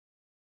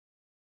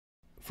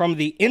from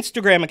the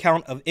Instagram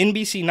account of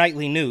NBC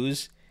Nightly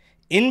News,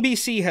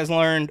 NBC has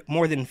learned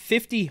more than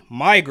 50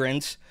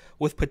 migrants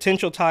with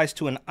potential ties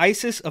to an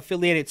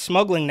ISIS-affiliated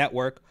smuggling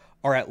network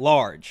are at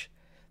large.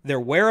 Their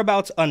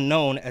whereabouts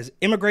unknown as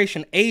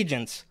immigration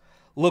agents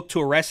look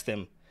to arrest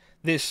them.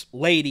 This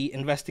lady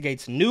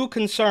investigates new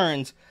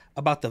concerns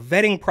about the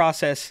vetting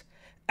process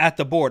at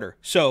the border.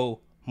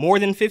 So more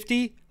than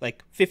 50,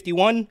 like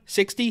 51,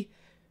 60,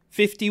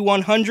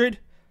 5,100,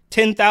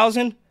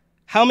 10,000.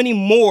 How many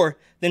more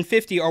than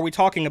 50 are we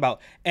talking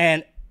about?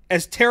 And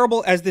as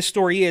terrible as this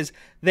story is,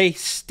 they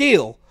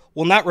still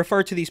will not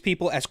refer to these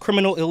people as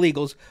criminal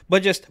illegals,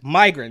 but just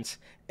migrants.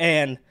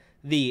 And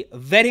the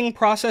vetting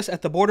process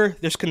at the border,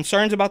 there's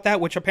concerns about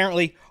that, which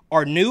apparently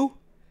are new,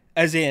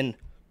 as in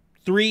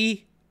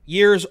 3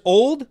 years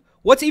old.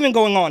 What's even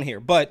going on here?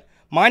 But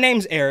my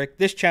name's Eric.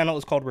 This channel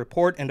is called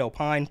Report and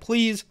Opine.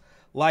 Please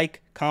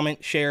like,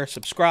 comment, share,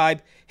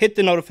 subscribe, hit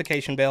the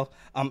notification bell.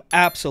 I'm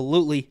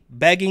absolutely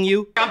begging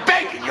you. I'm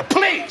begging you,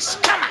 please.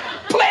 Come on,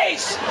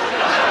 please.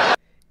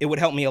 It would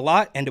help me a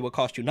lot, and it would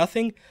cost you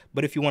nothing.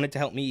 But if you wanted to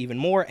help me even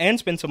more and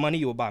spend some money,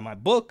 you would buy my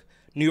book,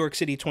 New York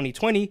City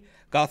 2020,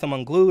 Gotham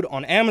Unglued,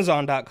 on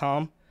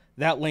Amazon.com.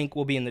 That link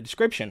will be in the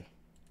description.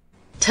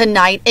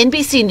 Tonight,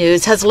 NBC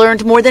News has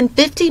learned more than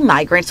 50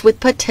 migrants with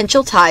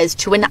potential ties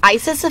to an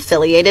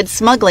ISIS-affiliated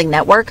smuggling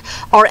network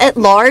are at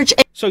large.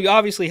 So you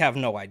obviously have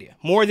no idea.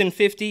 More than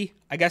 50,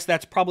 I guess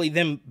that's probably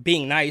them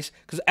being nice,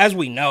 because as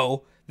we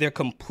know, they're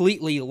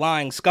completely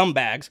lying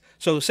scumbags.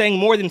 So saying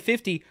more than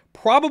 50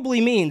 probably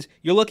means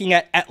you're looking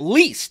at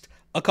least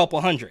a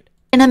couple hundred.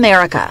 In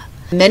America,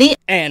 many...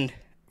 And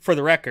for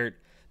the record,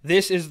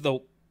 this is the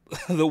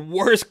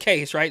worst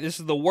case, right? This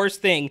is the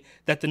worst thing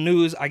that the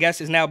news, I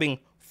guess, is now being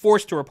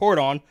forced to report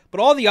on.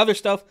 But all the other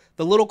stuff,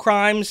 the little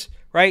crimes,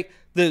 right?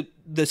 The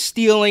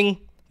stealing,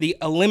 the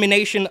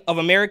elimination of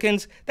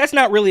Americans, that's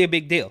not really a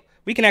big deal.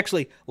 We can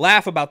actually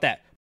laugh about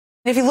that.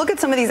 If you look at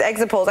some of these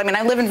exit polls, I mean,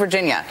 I live in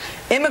Virginia.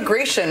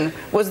 Immigration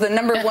was the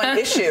 #1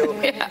 issue.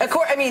 Yeah.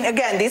 I mean,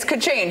 again, these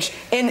could change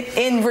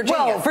in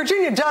Virginia. Well,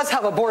 Virginia does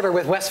have a border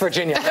with West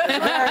Virginia.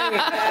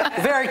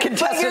 Very, very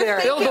contested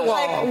area. Build the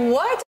wall. Like,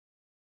 what?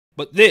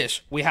 But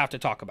this we have to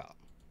talk about.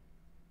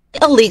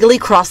 Illegally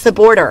crossed the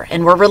border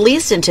and were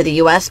released into the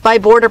U.S. by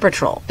Border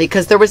Patrol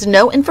because there was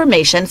no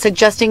information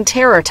suggesting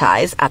terror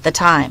ties at the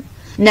time.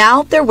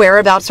 Now, their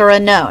whereabouts are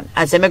unknown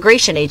as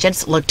immigration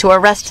agents look to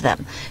arrest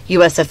them,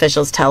 U.S.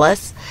 officials tell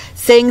us,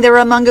 saying they're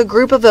among a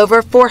group of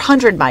over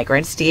 400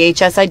 migrants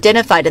DHS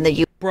identified in the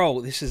U.S.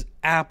 Bro, this is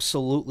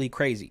absolutely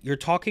crazy. You're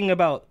talking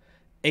about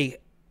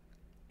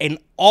an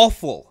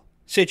awful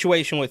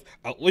situation with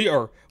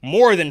or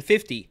more than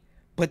 50,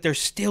 but they're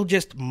still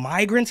just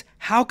migrants?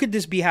 How could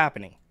this be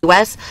happening?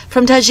 U.S.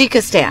 from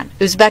Tajikistan,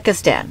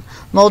 Uzbekistan,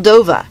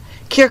 Moldova,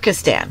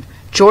 Kyrgyzstan,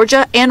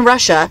 Georgia, and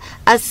Russia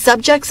as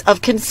subjects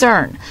of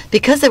concern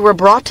because they were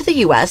brought to the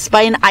U.S.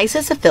 by an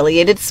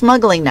ISIS-affiliated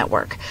smuggling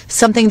network,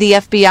 something the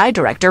FBI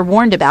director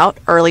warned about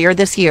earlier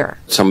this year.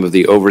 Some of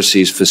the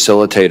overseas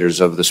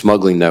facilitators of the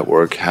smuggling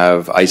network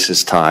have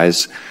ISIS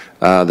ties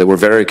that were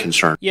very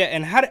concerned. Yeah,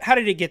 and how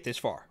did it get this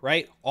far,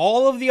 right?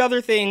 All of the other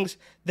things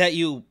that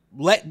you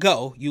let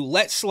go, you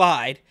let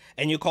slide,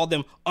 and you called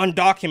them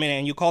undocumented,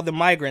 and you called them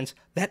migrants,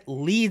 that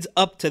leads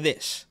up to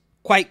this,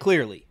 quite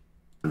clearly.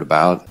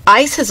 About.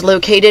 ICE has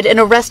located and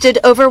arrested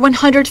over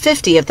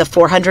 150 of the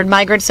 400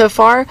 migrants so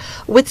far,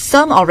 with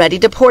some already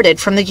deported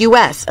from the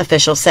U.S.,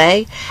 officials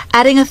say,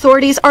 adding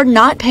authorities are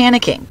not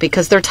panicking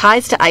because their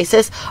ties to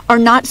ISIS are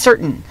not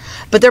certain,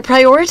 but they're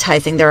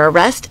prioritizing their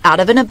arrest out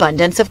of an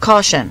abundance of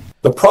caution.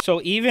 So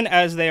even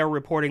as they are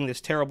reporting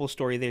this terrible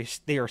story,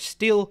 they are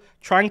still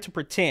trying to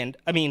pretend.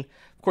 I mean,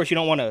 of course, you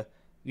don't want to,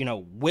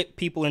 whip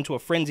people into a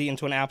frenzy,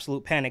 into an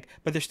absolute panic,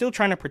 but they're still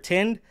trying to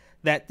pretend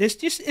that this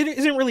it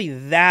isn't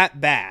really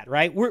that bad,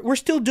 right? We're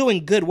still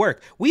doing good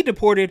work. We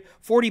deported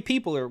 40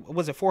 people, or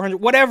was it 400?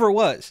 Whatever it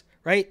was,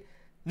 right?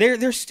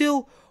 We're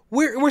still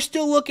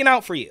looking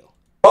out for you.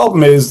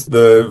 Problem is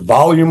the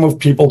volume of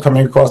people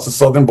coming across the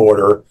southern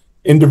border,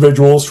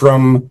 individuals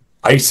from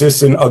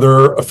ISIS and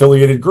other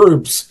affiliated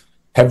groups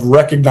have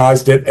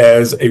recognized it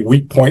as a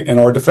weak point in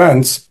our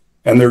defense,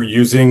 and they're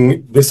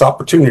using this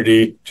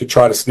opportunity to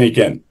try to sneak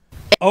in.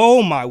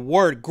 Oh my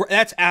word,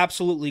 that's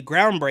absolutely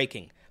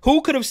groundbreaking.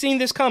 Who could have seen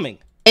this coming?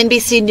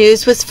 NBC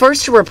News was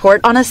first to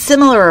report on a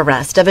similar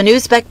arrest of an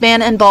Uzbek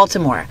man in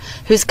Baltimore,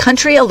 whose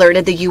country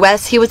alerted the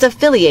U.S. he was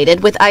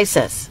affiliated with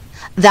ISIS.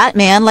 That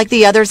man, like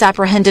the others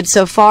apprehended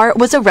so far,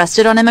 was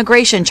arrested on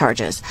immigration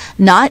charges,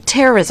 not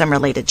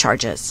terrorism-related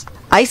charges.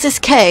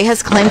 ISIS-K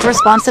has claimed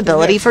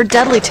responsibility for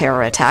deadly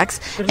terror attacks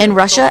in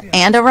Russia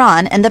and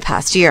Iran in the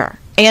past year.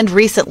 And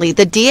recently,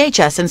 the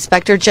DHS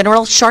Inspector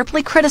General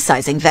sharply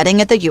criticizing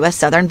vetting at the U.S.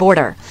 southern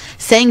border,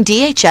 saying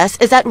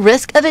DHS is at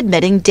risk of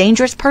admitting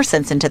dangerous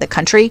persons into the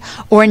country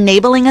or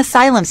enabling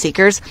asylum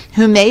seekers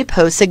who may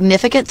pose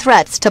significant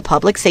threats to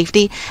public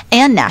safety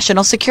and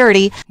national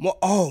security.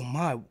 Oh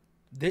my,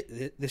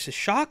 this is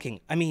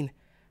shocking. I mean,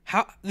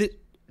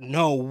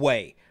 no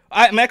way.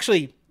 I'm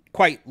actually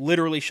quite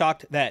literally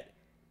shocked that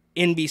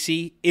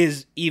NBC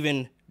is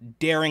even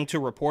daring to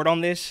report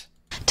on this,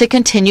 to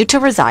continue to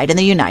reside in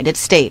the United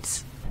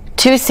States.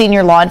 Two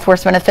senior law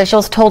enforcement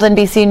officials told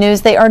NBC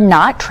News they are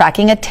not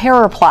tracking a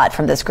terror plot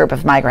from this group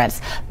of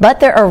migrants, but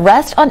their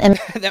arrest on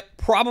that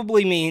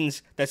probably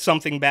means that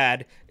something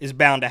bad is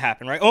bound to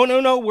happen, right? Oh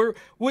no,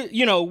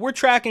 we're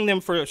tracking them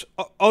for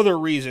other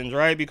reasons,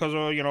 right? Because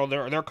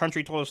their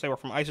country told us they were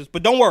from ISIS.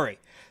 But don't worry,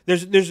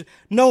 there's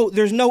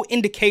no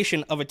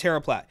indication of a terror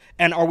plot.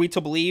 And are we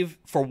to believe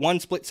for one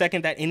split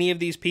second that any of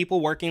these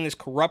people working this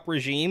corrupt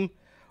regime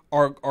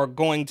are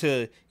going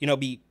to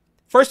be,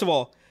 first of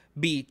all,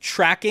 be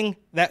tracking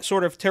that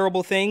sort of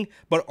terrible thing,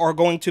 but are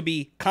going to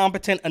be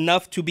competent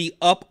enough to be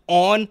up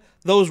on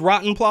those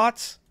rotten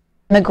plots?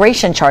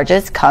 Immigration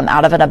charges come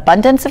out of an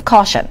abundance of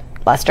caution.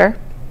 Lester?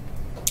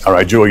 All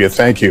right, Julia,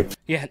 thank you.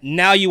 Yeah,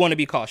 now you want to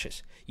be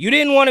cautious. You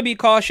didn't want to be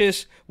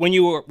cautious when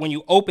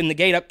you opened the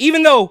gate up,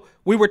 even though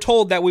we were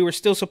told that we were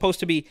still supposed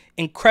to be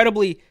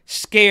incredibly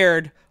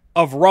scared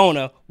of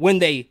Rona when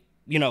they,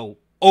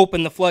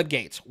 opened the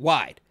floodgates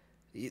wide.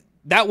 You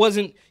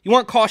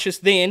weren't cautious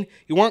then.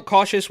 You weren't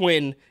cautious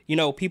when,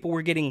 people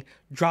were getting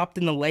dropped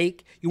in the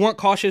lake. You weren't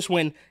cautious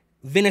when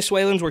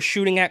Venezuelans were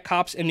shooting at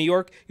cops in New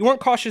York. You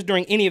weren't cautious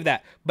during any of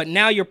that. But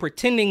now you're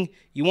pretending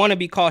you want to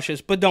be cautious.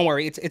 But don't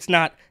worry, it's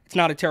not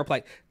a terror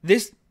plot.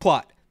 This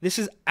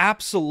is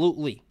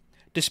absolutely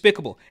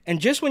despicable. And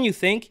just when you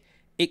think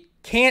it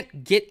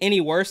can't get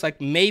any worse,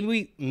 like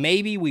maybe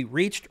we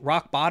reached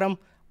rock bottom,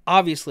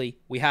 obviously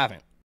we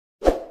haven't.